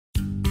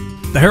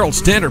The Herald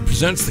Standard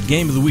presents the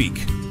game of the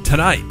week.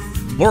 Tonight,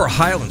 Laurel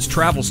Highlands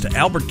travels to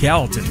Albert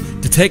Gallatin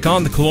to take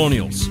on the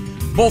Colonials.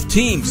 Both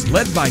teams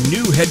led by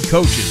new head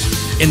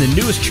coaches in the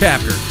newest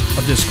chapter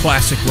of this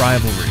classic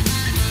rivalry.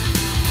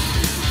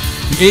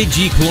 The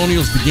AG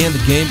Colonials began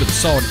the game with a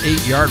solid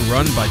 8-yard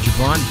run by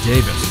Javon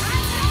Davis.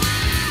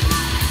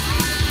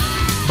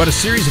 But a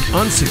series of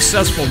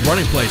unsuccessful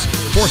running plays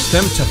forced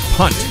them to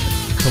punt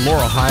to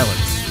Laurel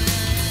Highlands.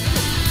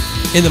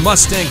 And the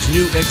Mustangs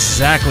knew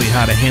exactly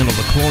how to handle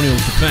the Colonials'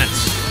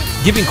 defense,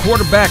 giving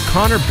quarterback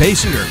Connor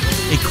Basinger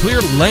a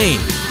clear lane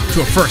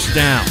to a first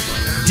down,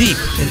 deep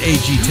in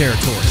AG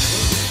territory.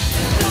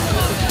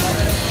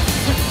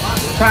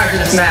 Prior to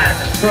the snap,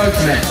 throw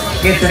commit,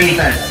 get to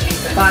defense,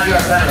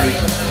 5-yard penalty,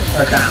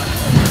 first down.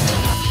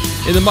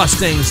 And the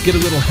Mustangs get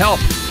a little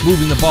help,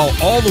 moving the ball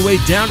all the way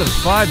down to the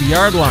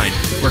 5-yard line,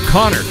 where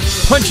Connor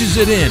punches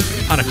it in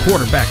on a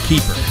quarterback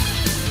keeper.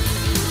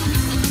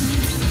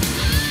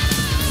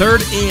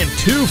 3rd and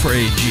 2 for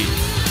AG.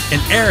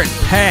 An errant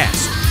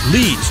pass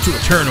leads to a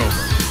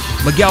turnover.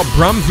 Miguel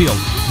Brumfield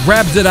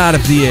grabs it out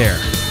of the air.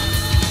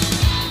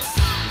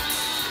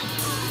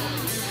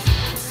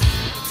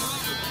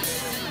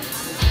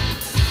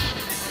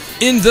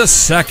 In the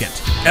second,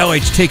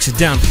 LH takes it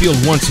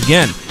downfield once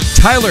again.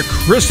 Tyler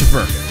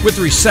Christopher with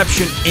the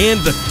reception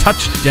and the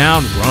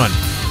touchdown run.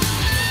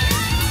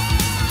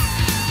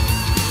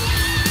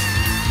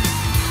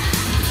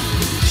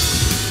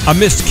 A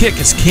missed kick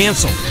is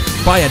canceled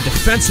by a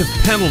defensive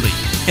penalty,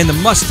 and the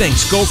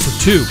Mustangs go for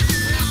 2,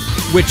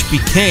 which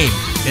became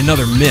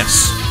another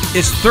miss.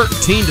 It's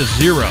 13-0,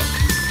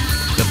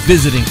 the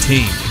visiting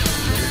team.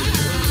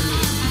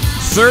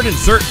 3rd and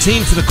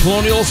 13 for the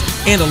Colonials,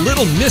 and a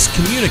little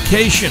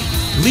miscommunication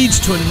leads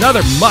to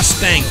another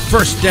Mustang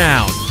first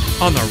down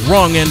on the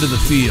wrong end of the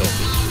field.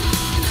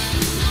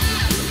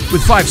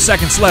 With 5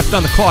 seconds left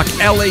on the clock,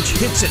 LH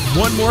hits it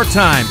one more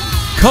time.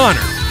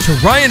 Connor to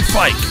Ryan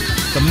Fike.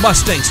 The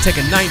Mustangs take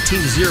a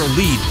 19-0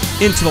 lead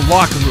into the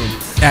locker room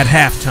at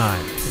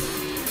halftime.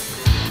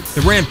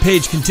 The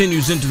rampage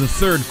continues into the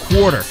 3rd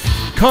quarter.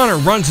 Connor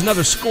runs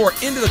another score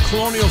into the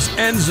Colonials'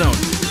 end zone,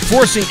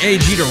 forcing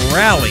AG to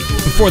rally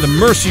before the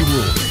mercy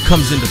rule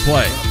comes into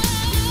play.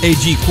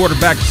 AG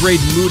quarterback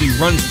Braden Moody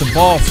runs the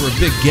ball for a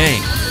big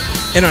gain.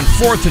 And on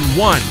 4th and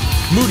 1,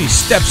 Moody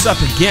steps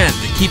up again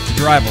to keep the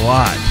drive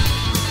alive.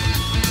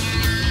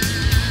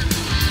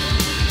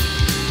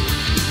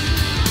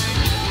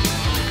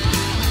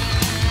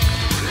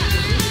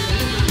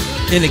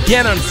 And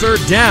again on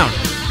 3rd down,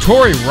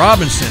 Torrey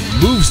Robinson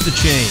moves the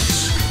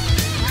chains.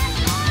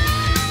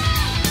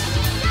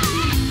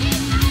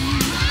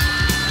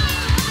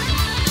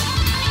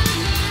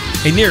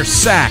 A near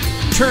sack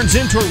turns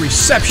into a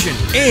reception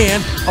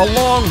and a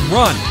long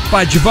run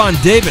by Javon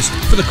Davis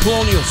for the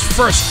Colonials'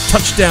 first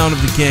touchdown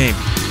of the game.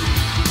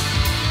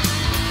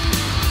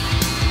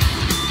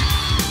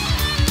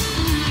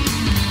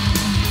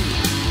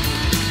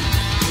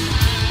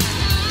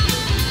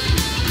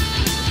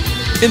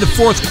 In the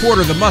 4th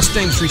quarter, the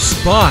Mustangs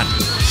respond,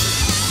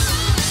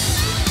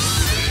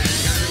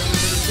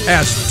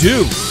 as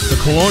do the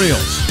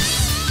Colonials,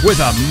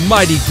 with a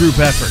mighty group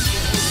effort.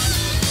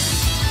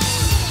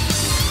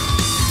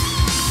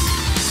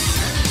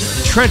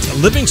 Trent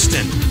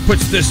Livingston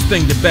puts this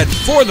thing to bed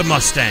for the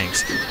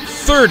Mustangs,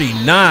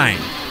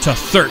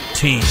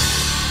 39-13.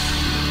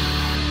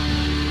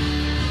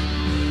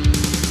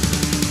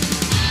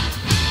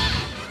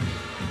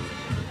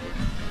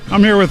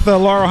 I'm here with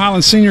Laurel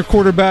Highlands senior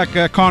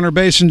quarterback Connor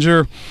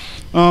Basinger.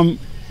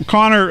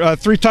 Connor,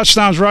 3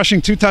 touchdowns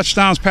rushing, 2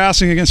 touchdowns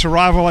passing against a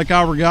rival like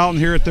Albert Gallatin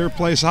here at their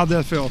place. How'd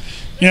that feel?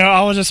 You know,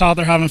 I was just out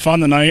there having fun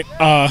tonight.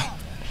 I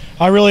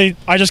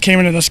just came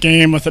into this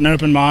game with an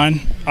open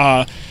mind.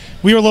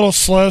 We were a little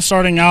slow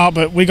starting out,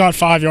 but we got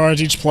 5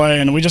 yards each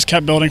play, and we just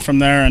kept building from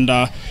there. And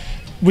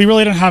we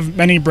really didn't have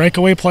many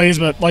breakaway plays,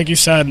 but like you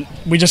said,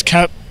 we just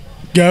kept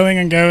going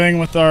and going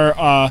with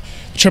our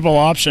triple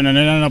option, and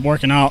it ended up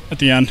working out at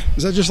the end.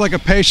 Is that just like a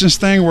patience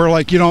thing where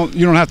like you don't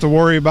have to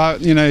worry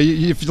about, you know,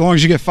 as long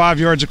as you get 5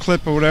 yards a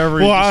clip or whatever?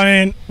 Well, I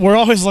mean, we're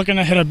always looking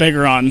to hit a big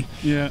run.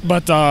 Yeah.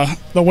 But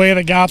the way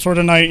the gaps were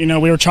tonight, you know,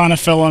 we were trying to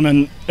fill them,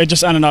 and it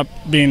just ended up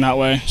being that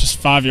way, just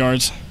 5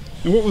 yards.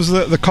 And what was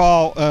the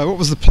call? What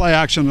was the play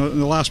action in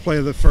the last play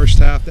of the first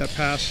half? That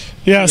pass.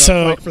 Yeah.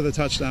 So for the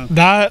touchdown.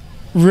 That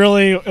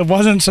really, it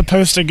wasn't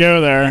supposed to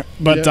go there,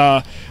 but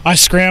yeah. I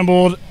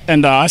scrambled,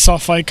 and I saw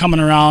Fike coming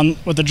around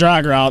with the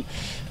drag route,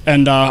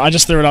 and I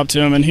just threw it up to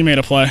him, and he made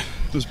a play.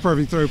 It was a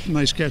perfect throw,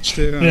 nice catch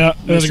too. Yeah,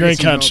 it was a great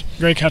catch.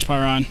 Great catch by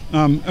Ryan.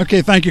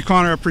 Okay, thank you,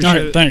 Connor. I appreciate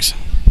it. Thanks.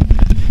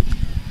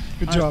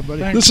 Good job,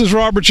 buddy. Thanks. This is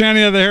Robert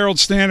Chaney of the Herald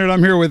Standard.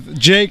 I'm here with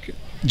Jake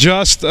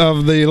Just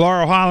of the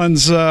Laurel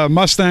Highlands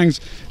Mustangs.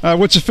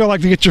 What's it feel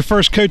like to get your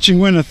first coaching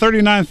win, a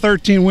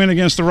 39-13 win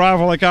against a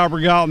rival like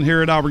Albert Gallatin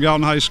here at Albert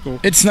Gallatin High School?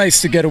 It's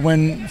nice to get a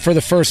win for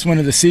the first win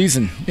of the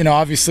season. You know,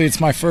 obviously it's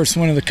my first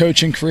win of the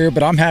coaching career,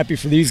 but I'm happy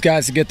for these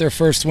guys to get their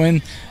first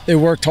win. They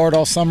worked hard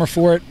all summer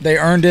for it. They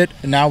earned it,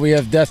 and now we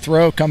have death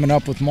row coming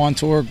up with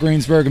Montour,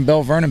 Greensburg, and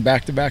Bell Vernon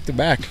back to back to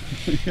back.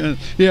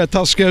 Yeah,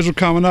 tough schedule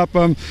coming up.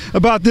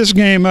 About this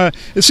game,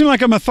 it seemed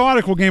like a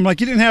methodical game. Like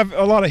you didn't have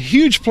a lot of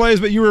huge plays,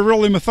 but you were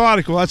really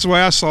methodical. That's the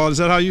way I saw it. Is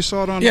that how you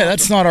saw it on? Yeah,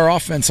 that's not our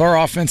offense. Our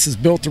offense is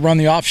built to run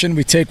the option.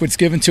 We take what's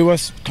given to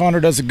us. Connor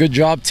does a good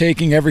job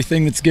taking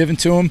everything that's given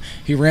to him.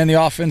 He ran the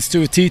offense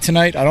to a T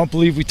tonight. I don't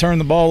believe we turned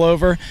the ball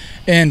over,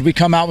 and we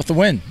come out with the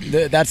win.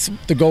 That's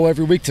the goal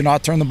every week, to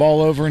not turn the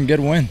ball over and get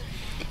a win.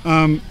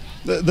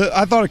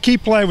 I thought a key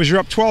play was you're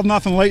up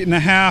 12-0 late in the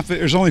half.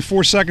 There's only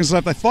 4 seconds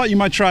left. I thought you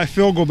might try a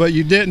field goal, but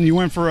you didn't. You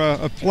went for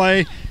a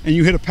play, and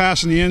you hit a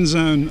pass in the end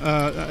zone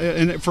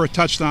for a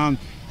touchdown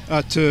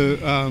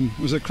to,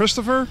 was it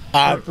Christopher?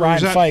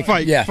 Ryan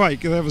Fike. Yeah.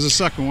 Fike. That was the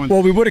second one.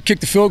 Well, we would have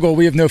kicked the field goal.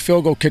 We have no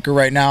field goal kicker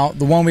right now.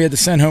 The one we had to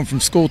send home from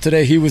school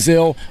today, he was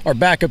ill. Our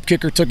backup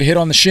kicker took a hit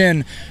on the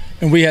shin,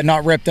 and we had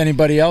not repped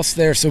anybody else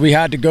there, so we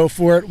had to go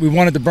for it. We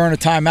wanted to burn a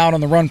timeout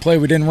on the run play.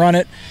 We didn't run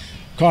it.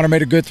 Connor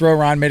made a good throw,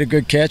 Ryan made a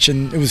good catch,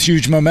 and it was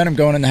huge momentum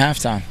going into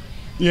halftime.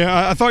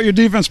 Yeah, I thought your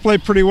defense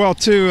played pretty well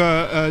too.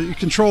 You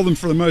controlled them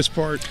for the most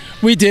part.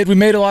 We did. We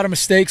made a lot of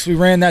mistakes. We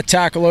ran that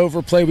tackle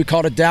over play. We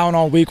called it down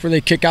all week where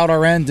they kick out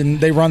our end and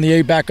they run the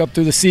A back up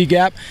through the C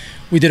gap.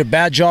 We did a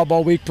bad job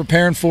all week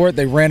preparing for it.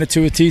 They ran it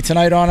to a T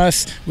tonight on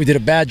us. We did a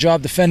bad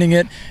job defending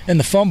it, and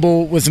the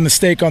fumble was a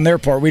mistake on their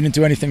part. We didn't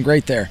do anything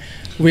great there.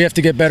 We have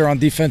to get better on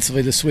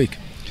defensively this week.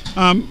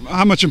 How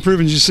much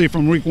improvement did you see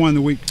from week 1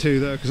 to week 2,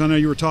 though? Because I know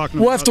you were talking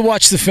about. We'll have to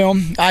watch the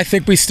film. I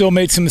think we still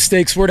made some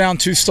mistakes. We're down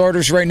 2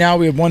 starters right now.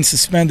 We have 1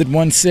 suspended,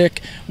 1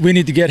 sick. We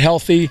need to get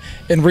healthy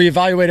and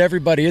reevaluate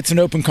everybody. It's an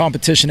open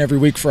competition every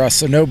week for us,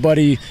 so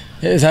nobody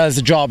has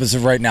a job as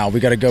of right now. We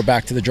got to go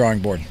back to the drawing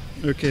board.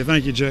 Okay,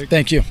 thank you, Jake.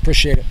 Thank you.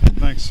 Appreciate it.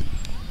 Thanks.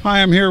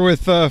 Hi, I'm here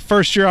with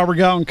first-year Albert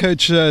Gallatin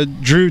coach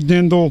Drew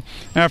Dindal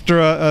after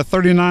a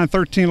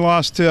 39-13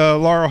 loss to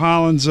Laurel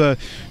Highlands.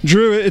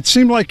 Drew, it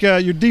seemed like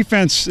your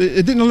defense,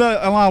 it didn't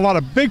allow a lot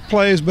of big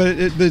plays, but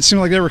it seemed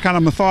like they were kind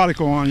of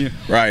methodical on you.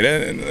 Right.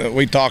 And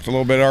we talked a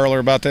little bit earlier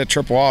about that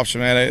triple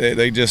option, man.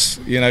 They just,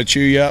 chew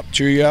you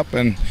up,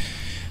 and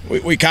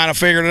we kind of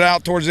figured it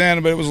out towards the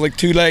end, but it was like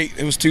too late.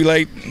 It was too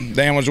late.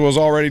 Damage was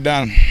already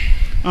done.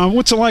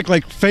 What's it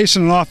like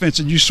facing an offense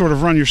that you sort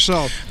of run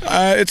yourself?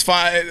 It's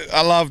fine.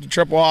 I love the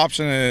triple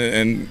option,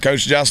 and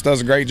Coach Just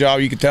does a great job.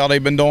 You can tell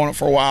they've been doing it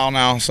for a while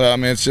now. So I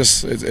mean,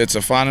 it's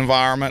a fun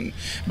environment.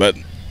 But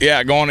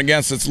yeah, going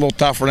against it's a little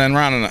tougher than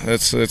running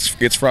it.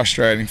 It's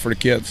frustrating for the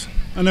kids.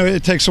 I know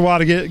it takes a while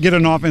to get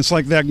an offense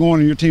like that going,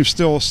 and your team's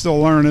still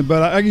learning.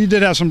 But you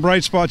did have some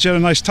bright spots. You had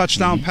a nice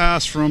touchdown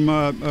pass from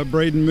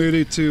Braden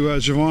Moody to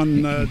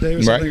Javon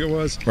Davis, right. I think it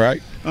was.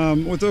 Right.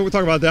 We'll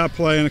talk about that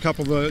play and a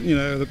couple of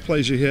the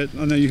plays you hit.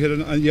 I know you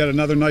had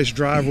another nice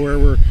drive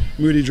where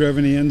Moody drove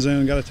in the end zone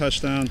and got a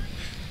touchdown.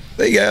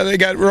 They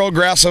got real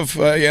aggressive.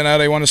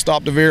 They want to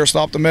stop the veer,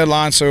 stop the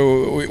midline.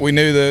 So we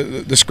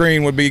knew the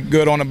screen would be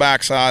good on the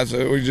backside.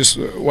 So we just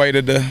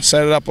waited to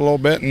set it up a little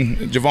bit. And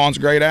Javon's a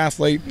great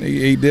athlete.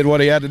 He did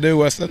what he had to do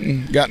with it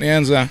and got in the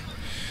end zone.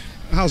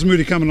 How's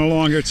Moody coming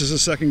along here? It's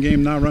his second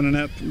game now running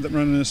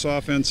this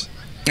offense.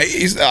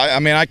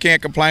 I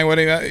can't complain with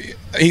him.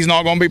 He's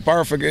not going to be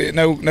perfect.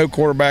 No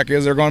quarterback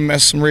is. They're going to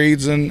miss some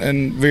reads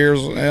and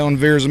veers and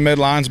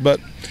midlines, but.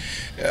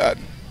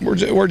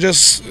 We're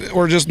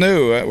just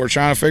new. We're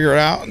trying to figure it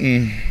out,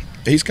 and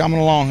he's coming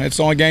along. It's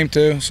only game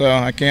 2, so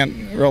I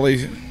can't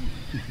really,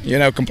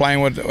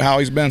 complain with how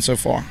he's been so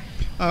far.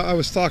 I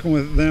was talking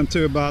with them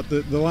too about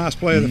the last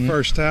play of the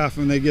first half,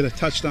 and they get a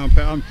touchdown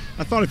pass.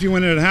 I thought if you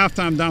went in at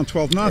halftime down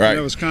 12-0, right.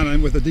 That was kind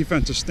of with the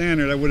defensive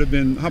standard. That would have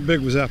been. How big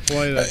was that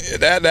play?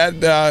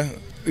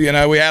 We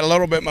had a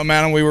little bit of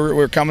momentum. We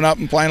were coming up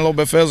and playing a little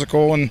bit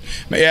physical, and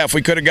yeah, if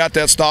we could have got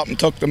that stop and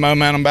took the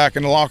momentum back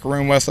in the locker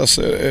room with us,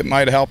 it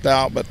might have helped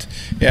out. But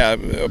yeah,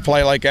 a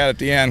play like that at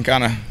the end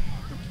kind of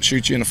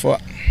shoots you in the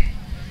foot.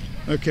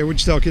 Okay, what'd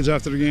you tell kids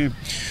after the game?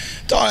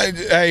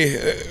 Hey,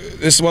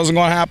 this wasn't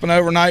going to happen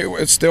overnight.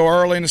 It's still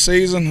early in the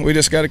season. We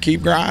just got to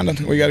keep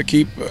grinding. We got to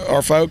keep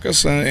our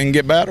focus and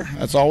get better.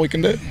 That's all we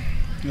can do.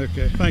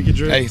 Okay, thank you,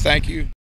 Drew. Hey, thank you.